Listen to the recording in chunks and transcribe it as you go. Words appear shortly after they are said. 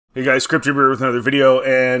Hey guys, Script Reaper with another video,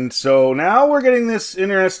 and so now we're getting this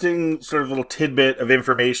interesting sort of little tidbit of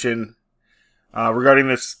information regarding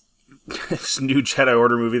this this new Jedi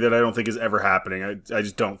Order movie that I don't think is ever happening. I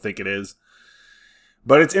just don't think it is.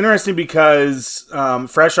 But it's interesting because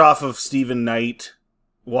fresh off of Stephen Knight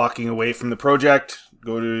walking away from the project,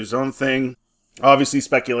 go to his own thing, obviously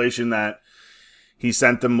speculation that he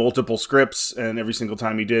sent them multiple scripts, and every single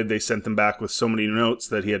time he did, they sent them back with so many notes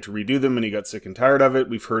that he had to redo them, and he got sick and tired of it.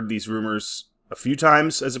 We've heard these rumors a few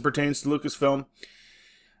times as it pertains to Lucasfilm.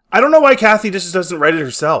 I don't know why Kathy just doesn't write it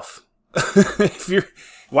herself.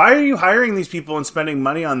 Why are you hiring these people and spending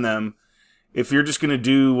money on them if you're just going to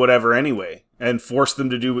do whatever anyway, and force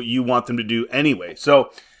them to do what you want them to do anyway?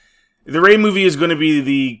 So, the Rey movie is going to be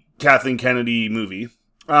the Kathleen Kennedy movie.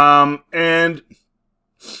 And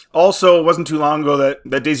also, it wasn't too long ago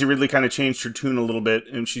that Daisy Ridley kind of changed her tune a little bit,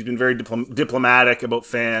 and she's been very diplomatic about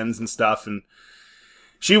fans and stuff, and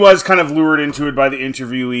she was kind of lured into it by the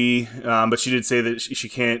interviewee, but she did say that she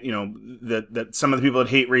can't, that some of the people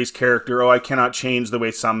that hate Rey's character, I cannot change the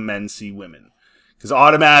way some men see women. Because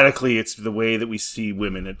automatically it's the way that we see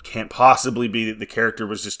women. It can't possibly be that the character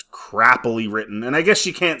was just crappily written, and I guess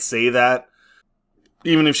she can't say that,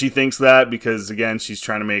 even if she thinks that, because, again, she's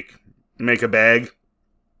trying to make a bag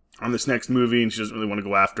on this next movie, and she doesn't really want to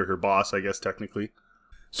go after her boss, I guess, technically.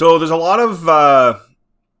 So there's a lot of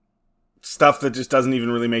stuff that just doesn't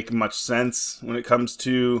even really make much sense when it comes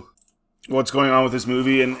to what's going on with this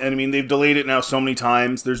movie. And I mean, they've delayed it now so many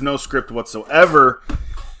times. There's no script whatsoever.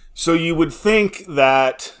 So you would think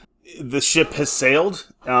that the ship has sailed.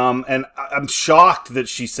 And I'm shocked that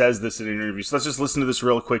she says this in an interview. So let's just listen to this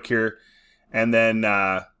real quick here, and then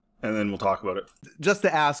we'll talk about it. Just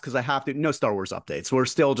to ask, because I have to, no Star Wars updates. We're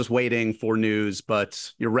still just waiting for news,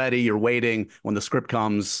 but you're ready, you're waiting. When the script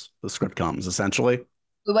comes, essentially.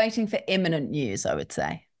 We're waiting for imminent news, I would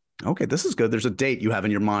say. Okay, this is good. There's a date you have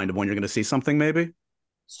in your mind of when you're going to see something, maybe?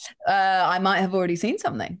 I might have already seen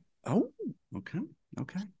something. Oh, okay,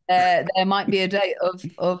 okay. There might be a date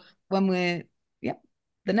of when we're,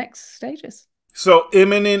 the next stages. So,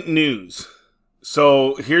 imminent news.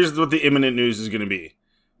 So, here's what the imminent news is going to be.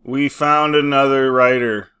 We found another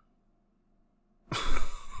writer.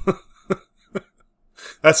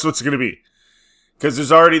 That's what's going to be. Because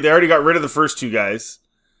they already got rid of the first two guys.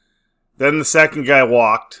 Then the second guy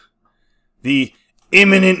walked. The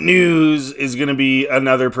imminent news is going to be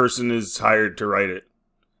another person is hired to write it.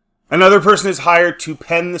 Another person is hired to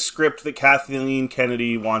pen the script that Kathleen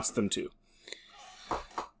Kennedy wants them to.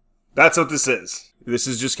 That's what this is. This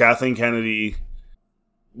is just Kathleen Kennedy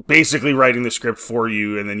basically writing the script for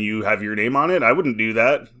you, and then you have your name on it. I wouldn't do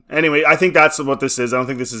that. Anyway, I think that's what this is. I don't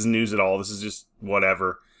think this is news at all. This is just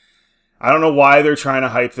whatever. I don't know why they're trying to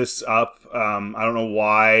hype this up. I don't know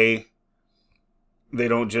why they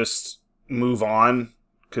don't just move on,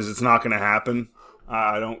 because it's not going to happen.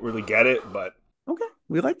 I don't really get it, but... Okay,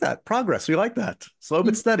 we like that. Progress, we like that. Slow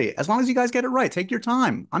but steady. As long as you guys get it right, take your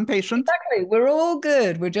time. I'm patient. Exactly. We're all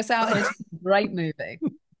good. We're just out here. Great movie.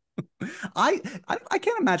 I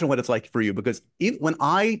can't imagine what it's like for you, because when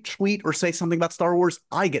I tweet or say something about Star Wars,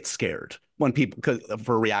 I get scared when people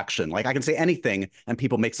for a reaction. Like, I can say anything and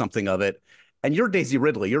people make something of it. And you're Daisy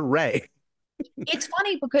Ridley, you're Rey. It's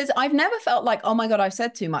funny because I've never felt like, oh my God, I've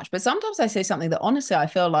said too much. But sometimes I say something that honestly I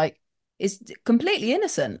feel like is completely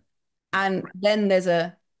innocent. And then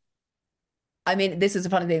I mean, this is a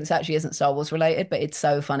funny thing. This actually isn't Star Wars related, but it's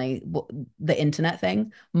so funny, the internet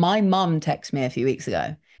thing. My mum texted me a few weeks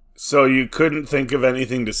ago. So you couldn't think of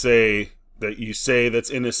anything to say that you say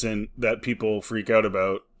that's innocent that people freak out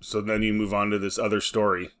about, so then you move on to this other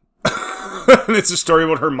story. And it's a story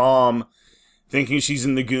about her mom thinking she's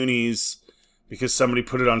in the Goonies because somebody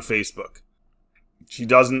put it on Facebook. She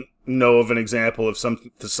doesn't know of an example of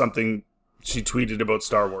something she tweeted about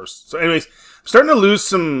Star Wars. So anyways, I'm starting to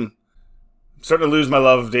lose my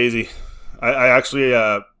love of Daisy. I actually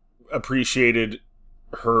appreciated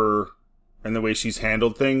her and the way she's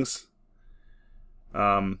handled things.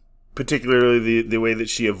 Particularly the way that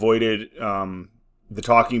she avoided the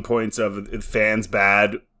talking points of fans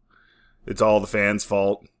bad. It's all the fans'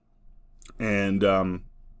 fault. And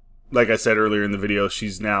like I said earlier in the video,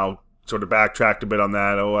 she's now sort of backtracked a bit on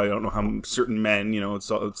that. Oh, I don't know how certain men, it's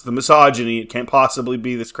the misogyny. It can't possibly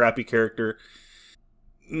be this crappy character.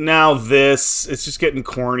 Now it's just getting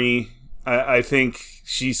corny. I think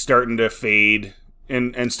she's starting to fade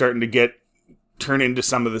and starting to turn into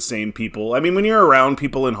some of the same people. I mean, when you're around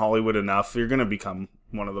people in Hollywood enough, you're going to become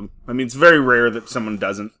one of them. I mean, it's very rare that someone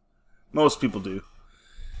doesn't. Most people do.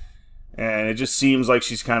 And it just seems like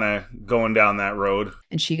she's kind of going down that road.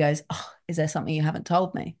 And she goes, oh, is there something you haven't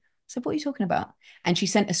told me? said, what are you talking about? And she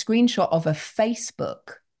sent a screenshot of a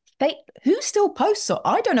Facebook. Who still posts on?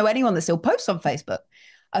 I don't know anyone that still posts on Facebook.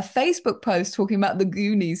 A Facebook post talking about the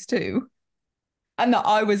Goonies too, and that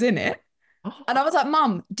I was in it. And I was like,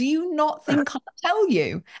 Mum, do you not think I'll tell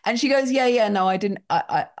you? And she goes, yeah, no, I didn't.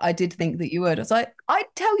 I did think that you would. I was like, I'd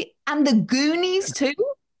tell you. And the Goonies too?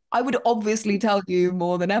 I would obviously tell you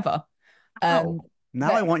more than ever. Now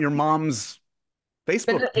I want your mom's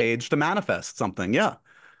Facebook But page to manifest something. Yeah.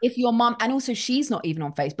 if your mum, and also she's not even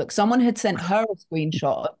on Facebook, someone had sent her a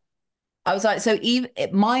screenshot. I was like, so even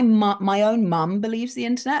my own mum believes the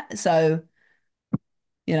internet. So,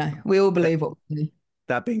 we all believe what we do.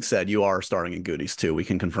 That being said, you are starring in Goonies too. We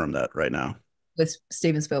can confirm that right now. With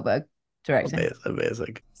Steven Spielberg directing.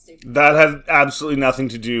 Amazing. That had absolutely nothing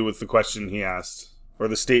to do with the question he asked, or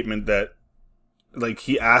the statement that, like,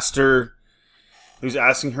 he was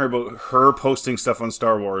asking her about her posting stuff on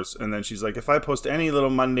Star Wars, and then she's like, if I post any little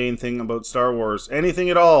mundane thing about Star Wars, anything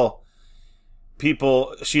at all,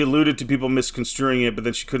 she alluded to people misconstruing it, but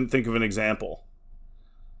then she couldn't think of an example.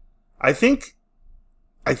 I think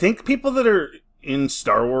people that are in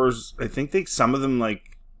Star Wars, I think some of them,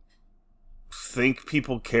 like, think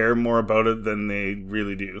people care more about it than they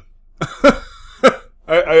really do.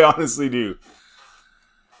 I honestly do.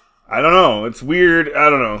 I don't know. It's weird. I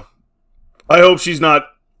don't know. I hope she's not,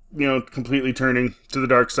 completely turning to the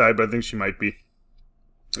dark side, but I think she might be.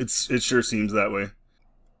 It sure seems that way.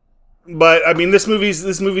 But I mean, this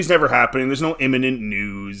movie's never happening. There's no imminent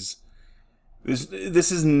news.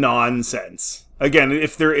 This is nonsense. Again,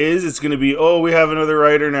 if there is, it's going to be, oh, we have another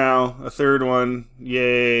writer now, a third one,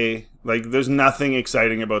 yay. Like, there's nothing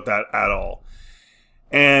exciting about that at all.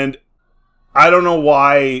 And I don't know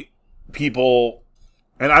why people,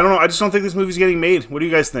 and I don't know, I just don't think this movie's getting made. What do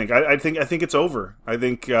you guys think? I think it's over. I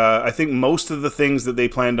think most of the things that they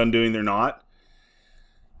planned on doing, they're not.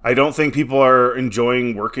 I don't think people are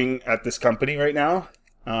enjoying working at this company right now.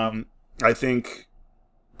 I think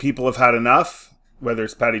people have had enough, whether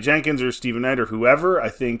it's Patty Jenkins or Stephen Knight or whoever. I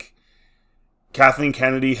think Kathleen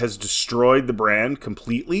Kennedy has destroyed the brand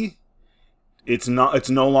completely. It's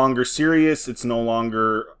no longer serious. It's no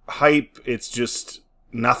longer hype. It's just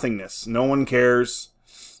nothingness. No one cares.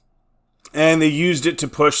 And they used it to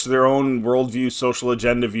push their own worldview, social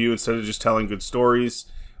agenda view, instead of just telling good stories,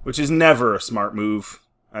 which is never a smart move.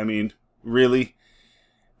 I mean, really?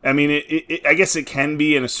 I mean, I guess it can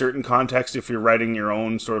be in a certain context if you're writing your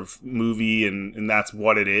own sort of movie and that's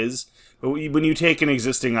what it is. But when you take an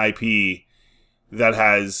existing IP that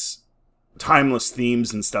has timeless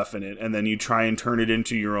themes and stuff in it, and then you try and turn it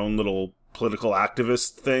into your own little political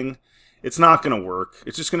activist thing, it's not going to work.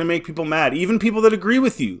 It's just going to make people mad. Even people that agree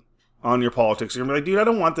with you on your politics are going to be like, dude, I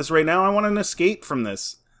don't want this right now. I want an escape from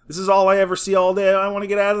this. This is all I ever see all day. I want to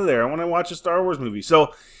get out of there. I want to watch a Star Wars movie.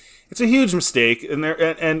 So it's a huge mistake,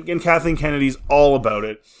 and Kathleen Kennedy's all about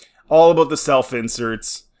it. All about the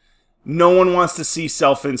self-inserts. No one wants to see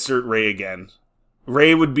self-insert Rey again.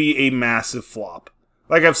 Rey would be a massive flop.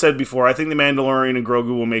 Like I've said before, I think The Mandalorian and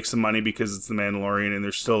Grogu will make some money because it's The Mandalorian, and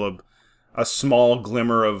there's still a small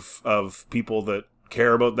glimmer of people that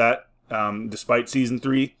care about that, despite Season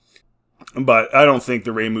 3. But I don't think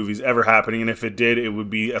the Rey movie's ever happening, and if it did, it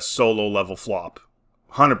would be a solo-level flop.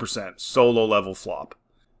 100% solo-level flop.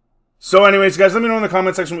 So anyways, guys, let me know in the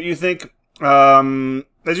comment section what you think.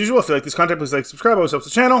 As usual, if you like this content, please like, subscribe, always helps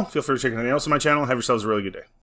the channel. Feel free to check anything else on my channel. Have yourselves a really good day.